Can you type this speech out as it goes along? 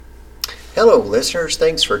Hello, listeners.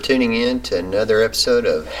 Thanks for tuning in to another episode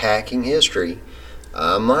of Hacking History.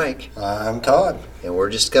 I'm Mike, I'm Todd. and we're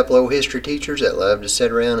just a couple of history teachers that love to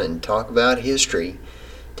sit around and talk about history.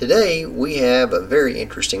 Today, we have a very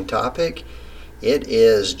interesting topic. It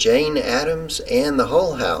is Jane Addams and the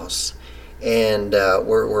Hull House. And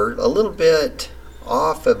we're a little bit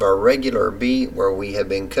off of our regular beat where we have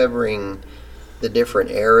been covering the different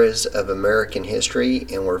eras of American history,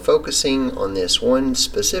 and we're focusing on this one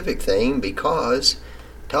specific thing because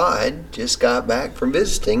Todd just got back from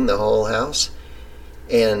visiting the Hull House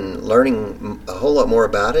and learning a whole lot more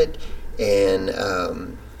about it,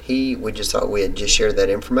 and we just thought we'd just share that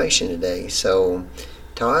information today. So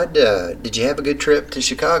Todd, did you have a good trip to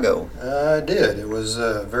Chicago? I did. It was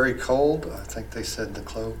very cold. I think they said the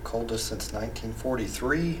coldest since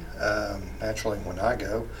 1943, naturally when I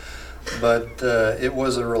go. But it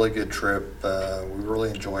was a really good trip. We really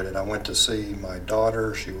enjoyed it. I went to see my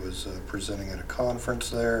daughter. She was presenting at a conference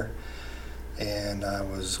there. And I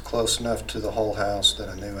was close enough to the Hull House that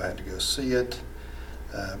I knew I had to go see it.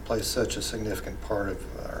 It plays such a significant part of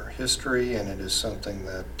our history, and it is something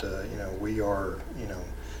that we are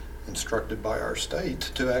instructed by our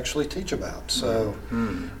state to actually teach about. So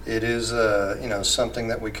it is something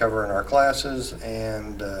that we cover in our classes,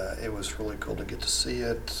 and it was really cool to get to see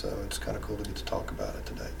it. So it's kind of cool to get to talk about it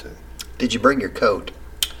today too. Did you bring your coat?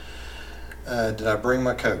 Did I bring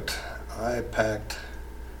my coat? I packed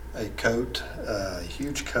a coat, a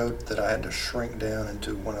huge coat that I had to shrink down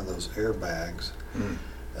into one of those airbags.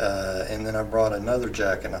 And then I brought another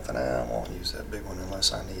jacket, and I thought, I won't use that big one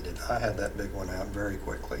unless I need it. I had that big one out very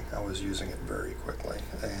quickly. I was using it very quickly,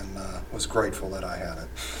 and was grateful that I had it.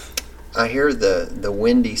 I hear the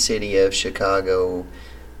windy city of Chicago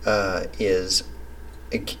can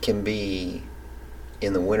be,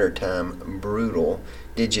 in the wintertime, brutal.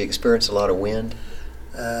 Did you experience a lot of wind?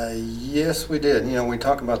 Yes, we did. We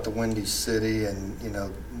talk about the windy city, and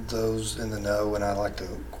those in the know, and I like to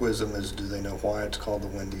quiz them as do they know why it's called the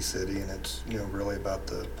Windy City, and it's really about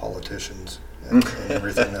the politicians and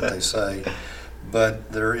everything that they say.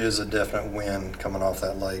 But there is a definite wind coming off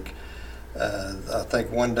that lake. I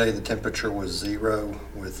think one day the temperature was 0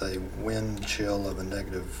 with a wind chill of a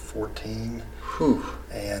negative 14. Whew.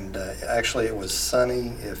 And actually it was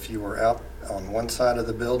sunny. If you were out on one side of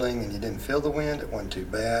the building and you didn't feel the wind, it wasn't too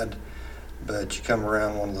bad. But you come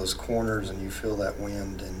around one of those corners and you feel that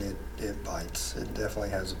wind, and it bites. It definitely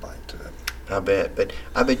has a bite to it. I bet. But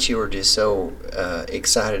I bet you were just so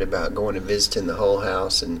excited about going and visiting the Hull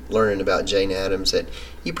House and learning about Jane Addams that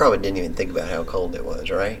you probably didn't even think about how cold it was,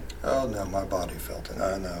 right? Oh, no, my body felt it.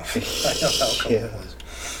 I know. I know how cold it was.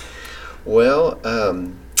 Well,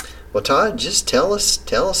 Todd, just tell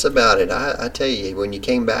us about it. I tell you, when you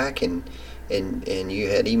came back and you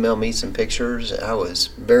had emailed me some pictures, I was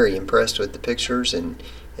very impressed with the pictures and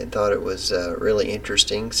thought it was really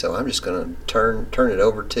interesting. So I'm just going to turn it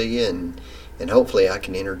over to you, and hopefully I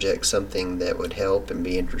can interject something that would help and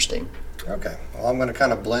be interesting. Okay. Well, I'm going to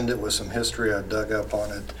kind of blend it with some history I dug up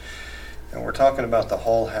on it. And we're talking about the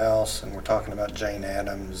Hull House, and we're talking about Jane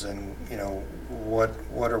Addams, and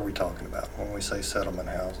what are we talking about when we say settlement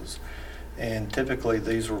houses? And typically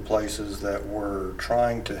these were places that were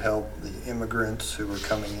trying to help the immigrants who were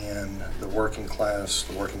coming in, the working class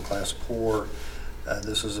poor.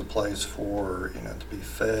 This is a place for to be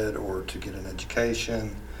fed or to get an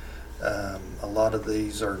education. A lot of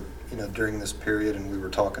these are during this period, and we were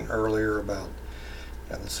talking earlier about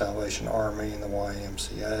the Salvation Army and the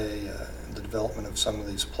YMCA, the development of some of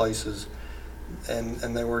these places,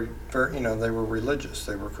 and they were they were religious,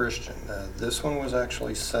 they were Christian. This one was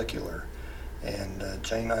actually secular. And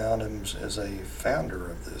Jane Addams is a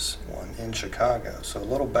founder of this one in Chicago. So a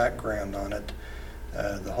little background on it.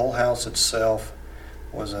 The Hull House itself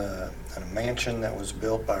was a mansion that was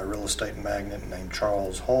built by a real estate magnate named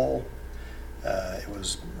Charles Hull. It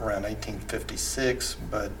was around 1856,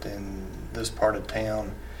 but in this part of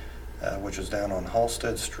town, which was down on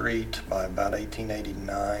Halsted Street, by about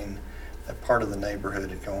 1889, that part of the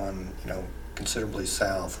neighborhood had gone, considerably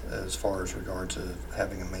south as far as regards to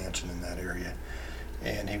having a mansion in that area,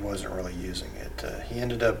 and he wasn't really using it. He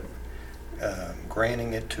ended up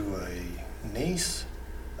granting it to a niece,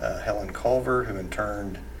 Helen Culver, who in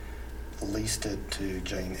turn leased it to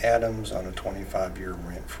Jane Addams on a 25-year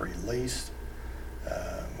rent-free lease.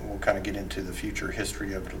 We'll kind of get into the future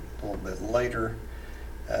history of it a little bit later,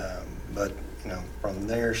 but from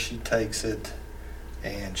there she takes it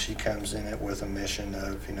and she comes in it with a mission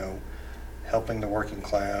of helping the working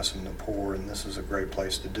class and the poor, and this is a great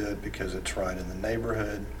place to do it because it's right in the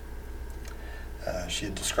neighborhood. She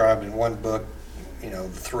had described in one book, the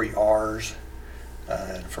 3 R's,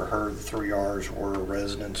 And for her, the 3 R's were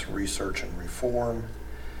residence, research, and reform.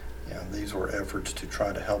 These were efforts to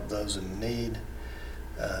try to help those in need.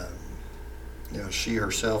 She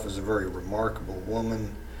herself is a very remarkable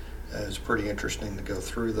woman. It's pretty interesting to go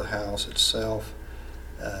through the house itself.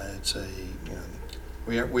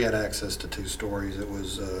 We had access to 2 stories. It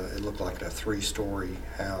looked like a 3-story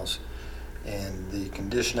house, and the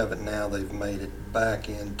condition of it now, they've made it back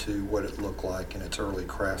into what it looked like in its early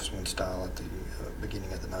craftsman style at the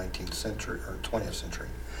beginning of the 19th century or 20th century.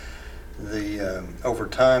 Over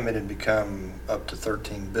time, it had become up to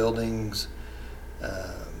 13 buildings,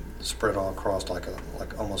 spread all across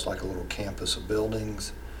almost like a little campus of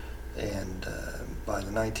buildings. And by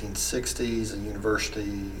the 1960s, the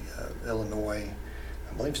University of Illinois,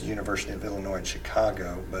 I believe it's the University of Illinois in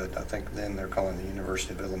Chicago, but I think then they're calling the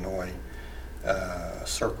University of Illinois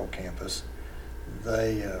Circle Campus.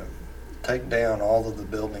 They take down all of the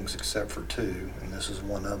buildings except for 2, and this is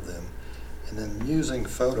one of them. And then using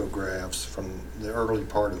photographs from the early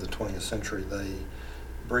part of the 20th century, they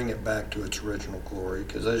bring it back to its original glory,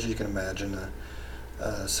 because as you can imagine,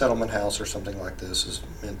 a settlement house or something like this is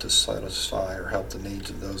meant to satisfy or help the needs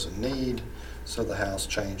of those in need. So the house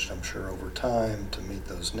changed, I'm sure, over time to meet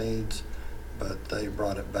those needs, but they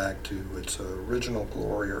brought it back to its original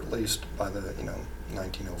glory, or at least by the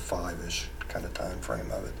 1905-ish kind of time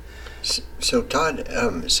frame of it. So Todd,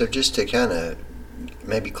 so just to kind of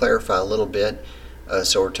maybe clarify a little bit,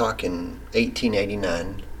 so we're talking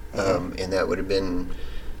 1889, and that would have been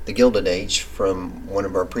the Gilded Age from one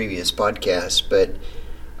of our previous podcasts, but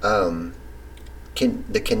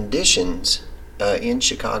the conditions in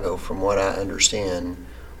Chicago, from what I understand,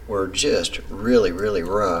 were just really, really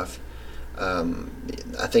rough.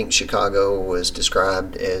 I think Chicago was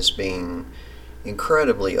described as being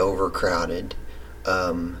incredibly overcrowded,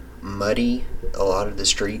 muddy. A lot of the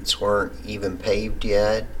streets weren't even paved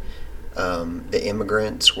yet. The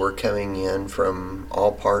immigrants were coming in from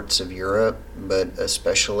all parts of Europe, but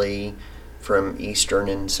especially from eastern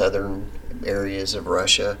and southern areas of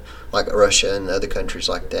Russia, like Russia and other countries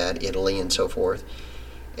like that, Italy and so forth.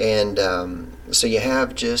 And so you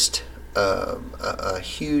have just a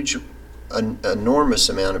huge, enormous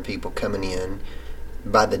amount of people coming in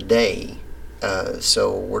by the day.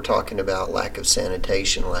 So we're talking about lack of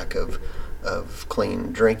sanitation, lack of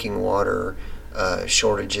clean drinking water,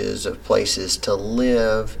 shortages of places to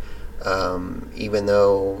live. Even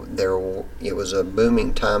though it was a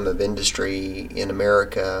booming time of industry in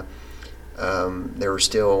America, there were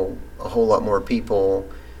still a whole lot more people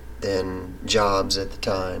than jobs at the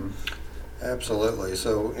time. Absolutely.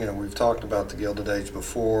 So, we've talked about the Gilded Age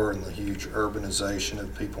before and the huge urbanization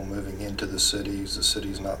of people moving into the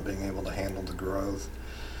cities not being able to handle the growth.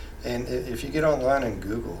 And if you get online and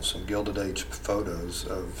Google some Gilded Age photos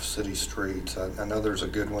of city streets, I know there's a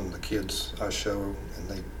good one the kids I show, and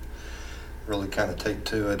they really kind of take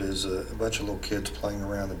to it, is a bunch of little kids playing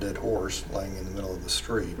around a dead horse laying in the middle of the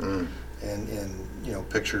street. And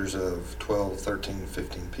pictures of 12, 13,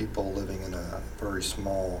 15 people living in a very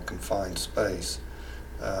small, confined space,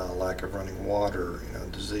 lack of running water,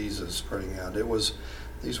 diseases spreading out.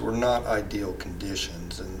 These were not ideal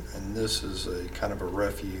conditions, and this is a kind of a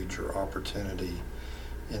refuge or opportunity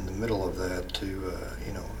in the middle of that to,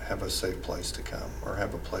 have a safe place to come, or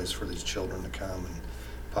have a place for these children to come and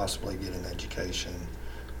possibly get an education,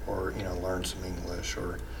 or, learn some English,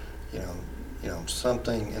 or,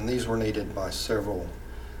 something. And these were needed by several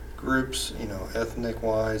groups,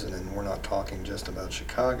 ethnic-wise, and then we're not talking just about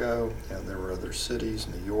Chicago. There were other cities,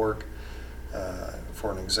 New York,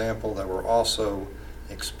 for an example, that were also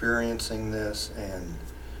experiencing this and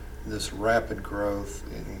this rapid growth.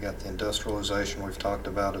 And you got the industrialization we've talked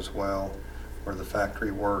about as well, where the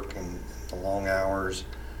factory work and the long hours,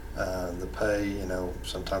 the pay,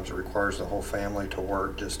 sometimes it requires the whole family to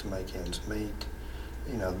work just to make ends meet.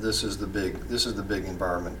 This is the big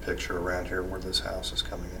environment picture around here where this house is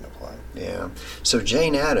coming into play. Yeah. So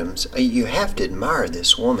Jane Addams, you have to admire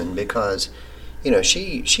this woman, because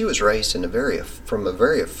she was raised from a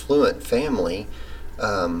very affluent family.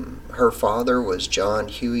 Her father was John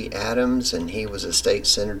Huey Adams, and he was a state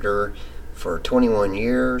senator for 21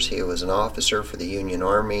 years. He was an officer for the Union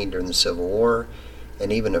Army during the Civil War,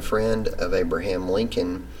 and even a friend of Abraham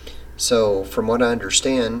Lincoln. So from what I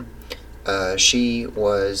understand, she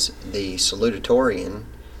was the salutatorian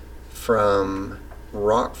from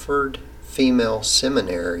Rockford Female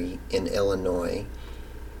Seminary in Illinois,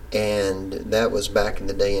 and that was back in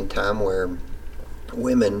the day and time where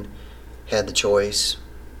women had the choice,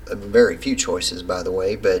 very few choices by the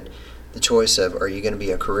way, but the choice of, are you going to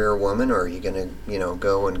be a career woman, or are you going to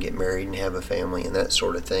go and get married and have a family and that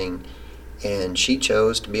sort of thing. and she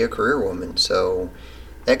chose to be a career woman. So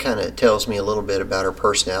that kind of tells me a little bit about her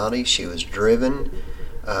personality. She was driven,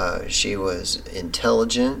 she was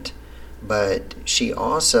intelligent, but she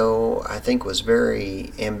also, I think, was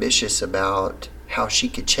very ambitious about how she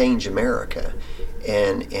could change America.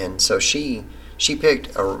 And so she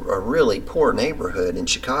picked a really poor neighborhood in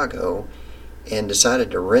Chicago and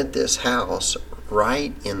decided to rent this house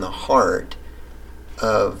right in the heart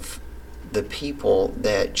of the people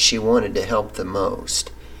that she wanted to help the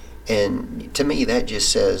most. And to me, that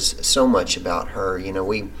just says so much about her. You know,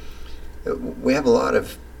 we have a lot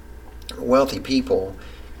of wealthy people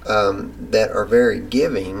that are very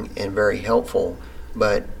giving and very helpful,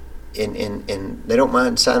 but and they don't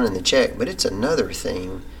mind signing the check. But it's another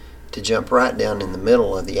thing to jump right down in the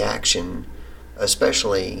middle of the action,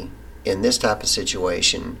 especially in this type of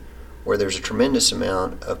situation where there's a tremendous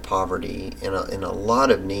amount of poverty and a lot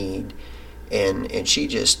of need. And she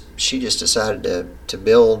just decided to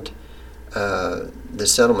build the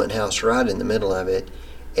settlement house right in the middle of it,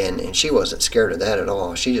 and she wasn't scared of that at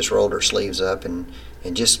all. She just rolled her sleeves up and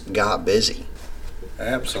just got busy.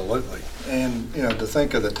 Absolutely. And, you know, to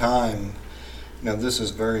think of the time, you know, this is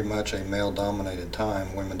very much a male-dominated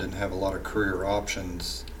time. Women didn't have a lot of career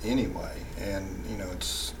options anyway. And, you know,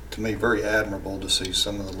 it's, to me, very admirable to see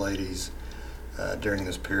some of the ladies during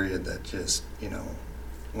this period that just, you know,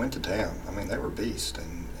 went to town. I mean, they were beasts.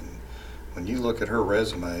 And when you look at her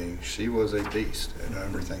resume, she was a beast in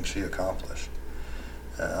everything she accomplished.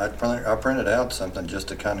 I printed out something just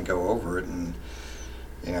to kind of go over it, and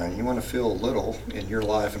you know, you want to feel little in your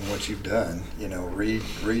life and what you've done. You know,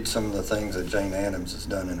 read some of the things that Jane Addams has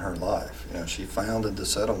done in her life. You know, she founded the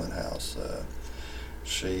Settlement House.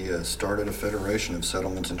 She started a federation of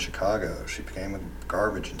settlements in Chicago. She became a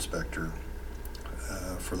garbage inspector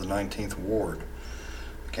for the 19th Ward.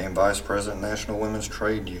 Became vice president of National Women's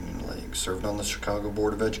Trade Union League. Served on the Chicago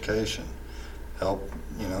Board of Education. Helped,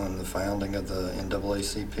 you know, in the founding of the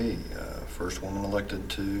NAACP. First woman elected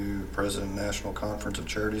to President of the National Conference of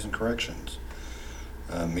Charities and Corrections.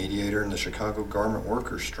 Mediator in the Chicago Garment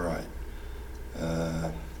Workers Strike.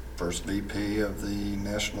 First VP of the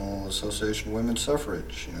National Association of Women's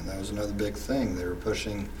Suffrage. You know, that was another big thing they were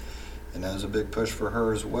pushing, and that was a big push for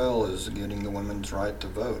her as well, as getting the women's right to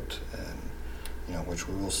vote, and you know, which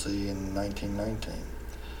we will see in 1919.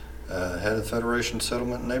 Head of the Federation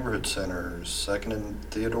Settlement and Neighborhood Centers, seconded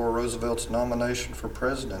Theodore Roosevelt's nomination for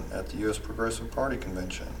president at the U.S. Progressive Party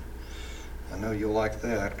Convention. I know you'll like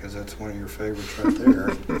that because that's one of your favorites right there,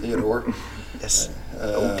 Theodore. Yes,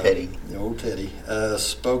 old Teddy. Old Teddy.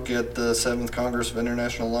 Spoke at the 7th Congress of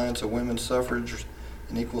International Alliance of Women's Suffrage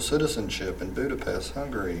and Equal Citizenship in Budapest,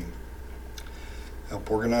 Hungary. Helped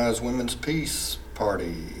organize Women's Peace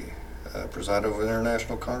Party. Presided over the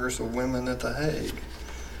International Congress of Women at The Hague.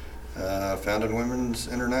 Founded Women's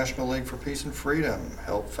International League for Peace and Freedom.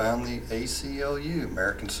 Helped found the ACLU,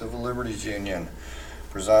 American Civil Liberties Union.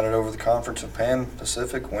 Presided over the Conference of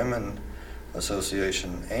Pan-Pacific Women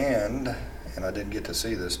Association. And I did get to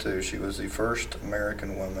see this too, she was the first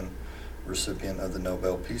American woman recipient of the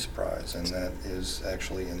Nobel Peace Prize, and that is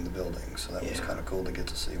actually in the building. So that was kind of cool to get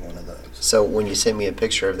to see one of those. So when you sent me a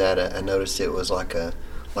picture of that, I noticed it was like a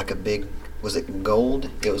big, was it gold?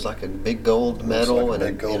 It was like a big gold medal, like a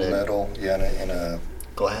big gold medal, in a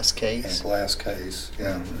glass case. In a glass case,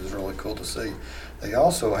 yeah. Mm-hmm. It was really cool to see. They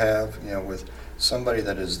also have, you know, with somebody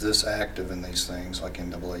that is this active in these things, like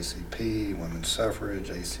NAACP, women's suffrage,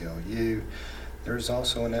 ACLU, there's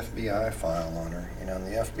also an FBI file on her. You know, and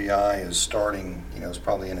the FBI is starting, you know, it's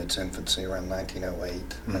probably in its infancy around 1908,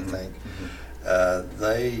 mm-hmm. I think.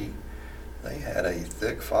 Mm-hmm. They had a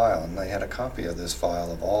thick file, and they had a copy of this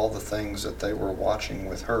file of all the things that they were watching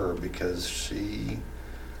with her, because she,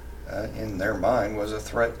 in their mind, was a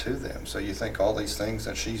threat to them. So you think all these things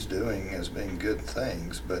that she's doing as being good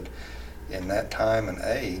things, but in that time and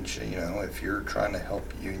age, you know, if you're trying to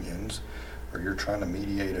help unions, or you're trying to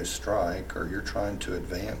mediate a strike, or you're trying to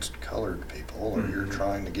advance colored people, or mm-hmm. you're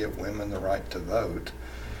trying to give women the right to vote,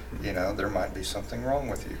 you know, there might be something wrong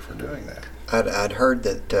with you for doing that. I'd heard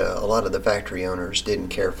that a lot of the factory owners didn't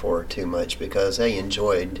care for her too much because they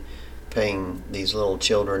enjoyed paying these little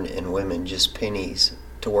children and women just pennies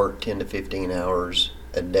to work 10 to 15 hours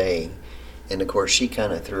a day. And of course, she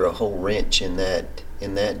kind of threw a whole wrench in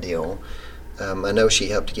that deal. I know she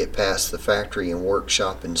helped to get past the Factory and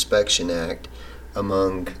Workshop Inspection Act,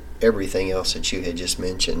 among everything else that you had just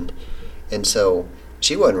mentioned. And so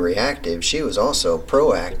she wasn't reactive. She was also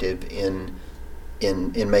proactive in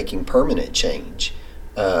making permanent change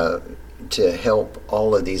to help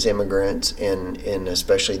all of these immigrants and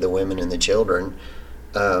especially the women and the children.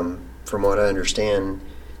 From what I understand,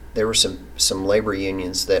 there were some labor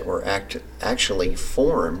unions that were actually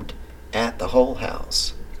formed at the Hull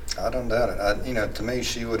House. I don't doubt it. To me,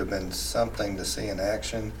 she would have been something to see in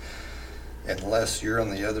action, unless you're on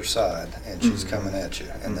the other side and she's coming at you,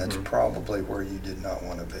 and that's probably where you did not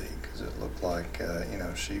want to be, because it looked like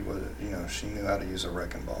she was, she knew how to use a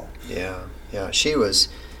wrecking ball. Yeah. She was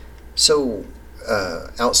so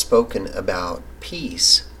outspoken about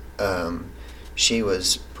peace. She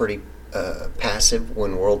was pretty passive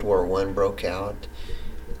when World War I broke out.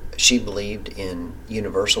 She believed in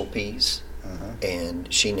universal peace,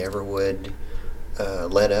 and she never would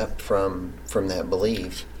let up from that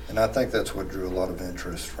belief. And I think that's what drew a lot of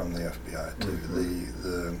interest from the FBI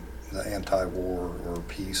too. The anti-war or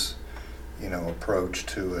peace, approach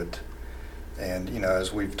to it. And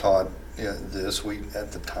as we've taught this, we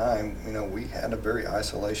at the time, we had a very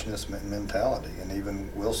isolationist mentality, and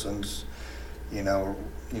even Wilson's,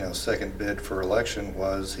 second bid for election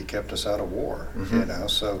was he kept us out of war.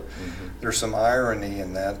 So there's some irony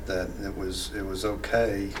in that it was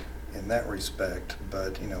okay in that respect,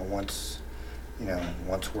 but once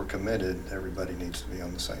we're committed, everybody needs to be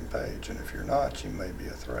on the same page, and if you're not, you may be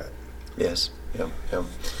a threat. Yes. Yep.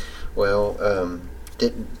 Well,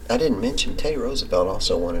 I didn't mention Teddy Roosevelt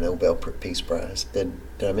also won a Nobel Peace Prize. Did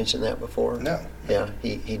I mention that before? No. Yeah,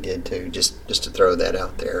 he did too. Just to throw that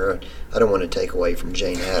out there. I don't want to take away from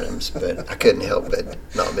Jane Addams, but I couldn't help but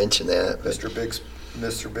not mention that. But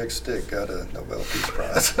Mr. Big Stick got a Nobel Peace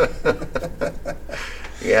Prize.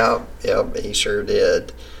 Yeah, he sure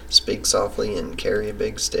did. Speak softly and carry a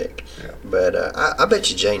big stick. Yeah. But I bet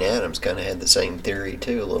you Jane Addams kind of had the same theory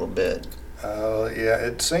too, a little bit. Yeah,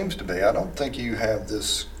 it seems to be. I don't think you have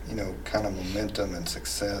this, kind of momentum and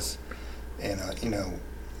success, and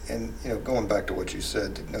going back to what you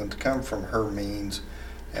said, to come from her means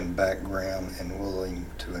and background and willing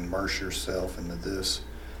to immerse yourself into this,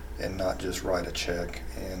 and not just write a check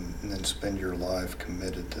and then spend your life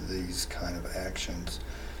committed to these kind of actions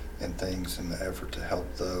and things in the effort to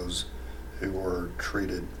help those who are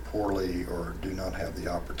treated poorly or do not have the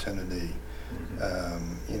opportunity,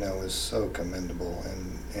 is so commendable,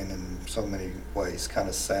 and in so many ways kind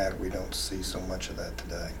of sad we don't see so much of that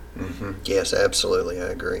today. Yes, absolutely, I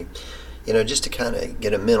agree. Just to kind of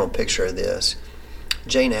get a mental picture of this,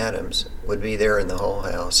 Jane Addams would be there in the Hull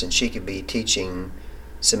House, and she could be teaching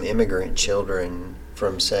some immigrant children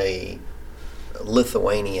from, say,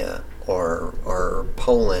 Lithuania or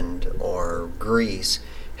Poland or Greece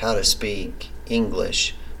how to speak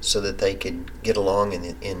English so that they could get along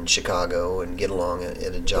in Chicago and get along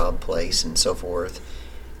at a job place and so forth.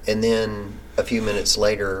 And then a few minutes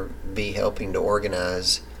later be helping to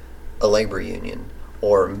organize a labor union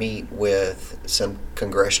or meet with some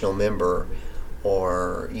congressional member,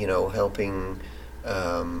 or helping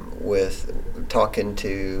with talking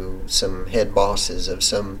to some head bosses of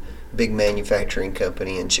some big manufacturing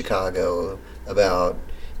company in Chicago about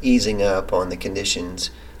easing up on the conditions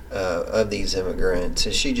of these immigrants.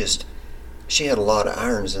 And she had a lot of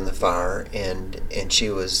irons in the fire, and she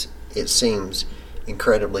was, it seems,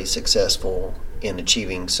 incredibly successful in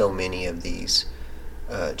achieving so many of these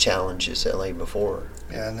challenges that lay before her.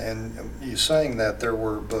 And you saying that there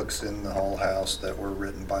were books in the Hull House that were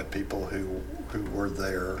written by people who were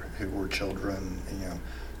there, who were children,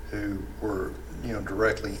 who were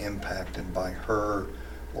directly impacted by her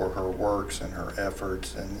or her works and her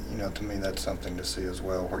efforts, and to me that's something to see as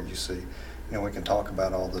well, where you see, we can talk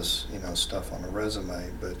about all this stuff on a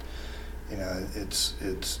resume, but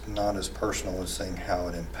it's not as personal as seeing how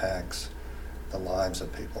it impacts the lives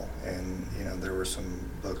of people. And there were some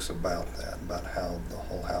books about that, about how the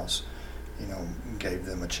Hull House gave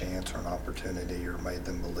them a chance or an opportunity, or made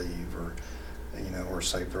them believe, or or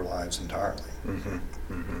saved their lives entirely.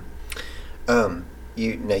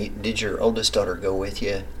 Did your oldest daughter go with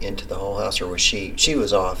you into the Hull House, or was she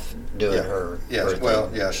was off doing her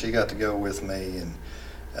thing? She got to go with me,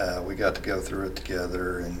 and we got to go through it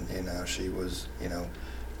together, and she was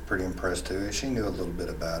pretty impressed too. She knew a little bit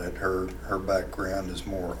about it. Her background is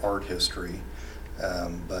more art history,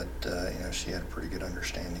 but she had a pretty good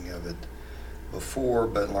understanding of it before,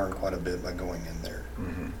 but learned quite a bit by going in there.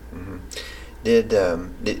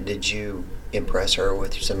 Did you impress her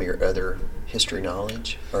with some of your other history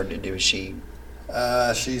knowledge, or was she?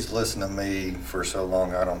 She's listened to me for so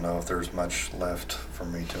long, I don't know if there's much left for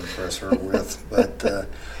me to impress her with. But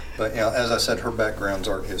as I said, her background's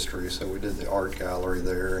art history, so we did the art gallery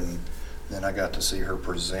there, and then I got to see her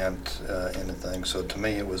present into things. So to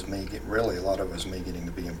me, it was really a lot of it was me getting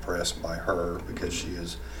to be impressed by her, because she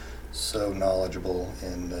is so knowledgeable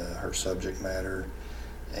in her subject matter,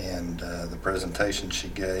 And the presentation she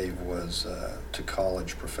gave was to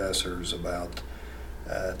college professors about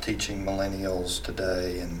teaching millennials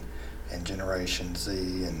today and Generation Z,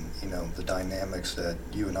 and the dynamics that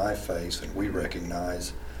you and I face and we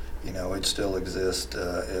recognize. It still exists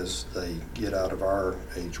as they get out of our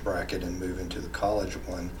age bracket and move into the college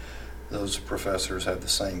one. Those professors have the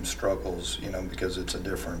same struggles, because it's a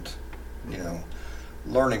different,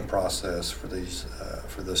 learning process for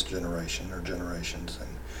this generation or generations.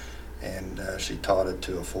 And she taught it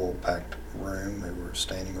to a full packed room. They were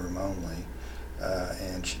standing room only.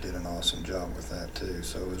 And she did an awesome job with that too.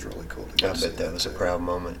 So it was really cool to I bet that was a proud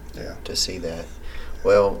moment to see that.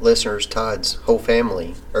 Well, listeners, Todd's whole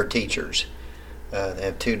family are teachers. They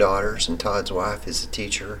have 2 daughters, and Todd's wife is a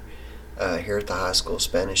teacher here at the high school,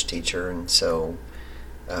 Spanish teacher. And so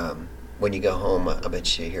when you go home, I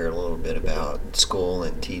bet you hear a little bit about school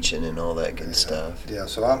and teaching and all that good stuff. Yeah,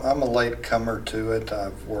 so I'm a late comer to it.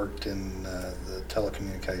 I've worked in the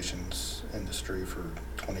telecommunications industry for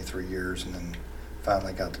 23 years, and then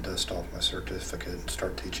finally got to dust off my certificate and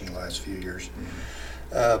start teaching the last few years.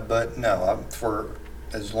 Mm-hmm. But no, for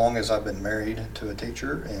as long as I've been married to a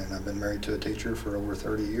teacher, and I've been married to a teacher for over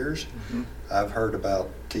 30 years, mm-hmm. I've heard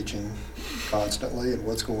about teaching constantly and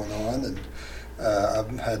what's going on, and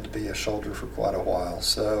I've had to be a shoulder for quite a while.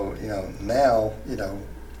 So, now,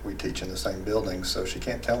 we teach in the same building, so she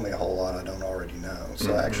can't tell me a whole lot I don't already know. So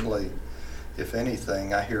mm-hmm. actually, if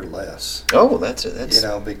anything, I hear less. Oh, that's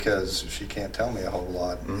because she can't tell me a whole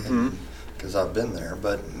lot, mm-hmm. because I've been there.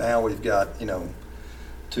 But now we've got,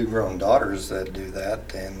 2 grown daughters that do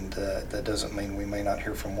that, and that doesn't mean we may not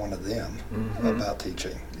hear from one of them mm-hmm. about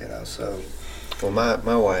teaching, so. Well,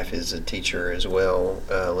 my wife is a teacher as well,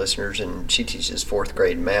 listeners, and she teaches 4th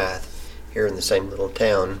grade math here in the same little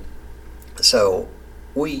town. So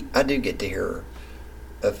I do get to hear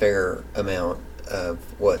a fair amount of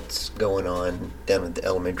what's going on down at the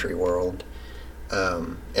elementary world.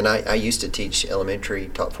 And I used to teach elementary,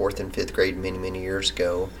 taught 4th and 5th grade many, many years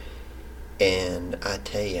ago. And I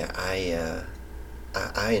tell you,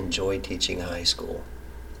 I enjoy teaching high school.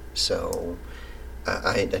 So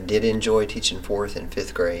I did enjoy teaching 4th and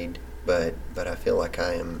 5th grade, but I feel like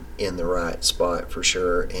I am in the right spot for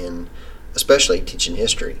sure, and especially teaching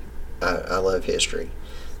history. I love history,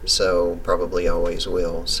 so probably always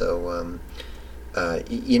will. So,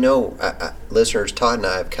 listeners, Todd and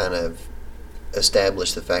I have kind of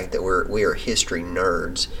established the fact that we are history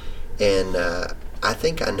nerds, and I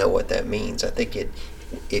think I know what that means. I think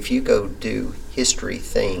if you go do history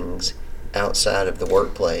things outside of the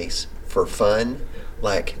workplace for fun,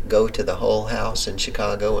 like go to the Hull House in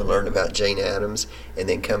Chicago and learn about Jane Addams, and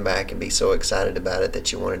then come back and be so excited about it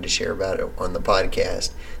that you wanted to share about it on the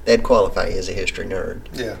podcast, that'd qualify you as a history nerd.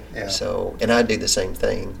 Yeah. So, and I do the same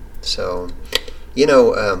thing. So,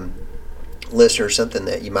 listeners, something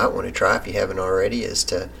that you might want to try if you haven't already is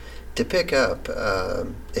to pick up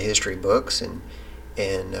the history books and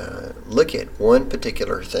look at one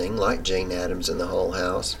particular thing like Jane Addams and the Hull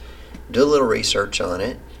House, do a little research on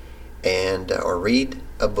it, and or read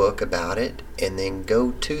a book about it, and then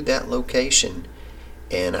go to that location.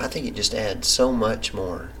 And I think it just adds so much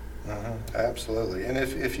more. Absolutely. And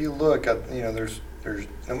if you look at, there's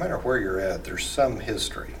no matter where you're at, there's some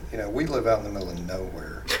history. We live out in the middle of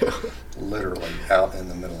nowhere, literally out in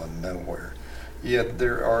the middle of nowhere. Yet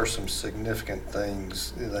there are some significant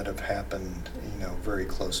things that have happened, very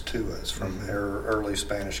close to us, from mm-hmm. early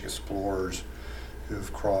Spanish explorers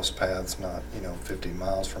who've crossed paths not, 50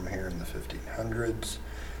 miles from here in the 1500s,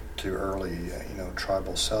 to early,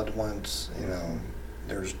 tribal settlements.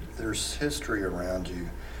 There's history around you,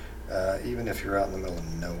 even if you're out in the middle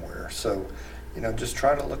of nowhere. So, just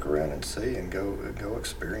try to look around and see, and go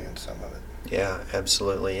experience some of it. Yeah,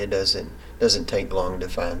 absolutely. It doesn't take long to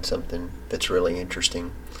find something that's really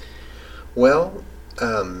interesting. Well,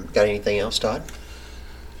 got anything else, Todd?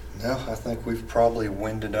 No, I think we've probably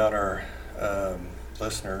winded out our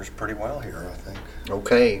listeners pretty well here, I think.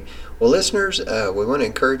 Okay. Well, listeners, we want to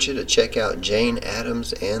encourage you to check out Jane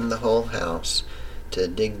Addams and the Hull House to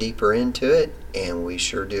dig deeper into it, and we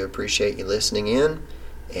sure do appreciate you listening in,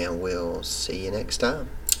 and we'll see you next time.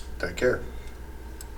 Take care.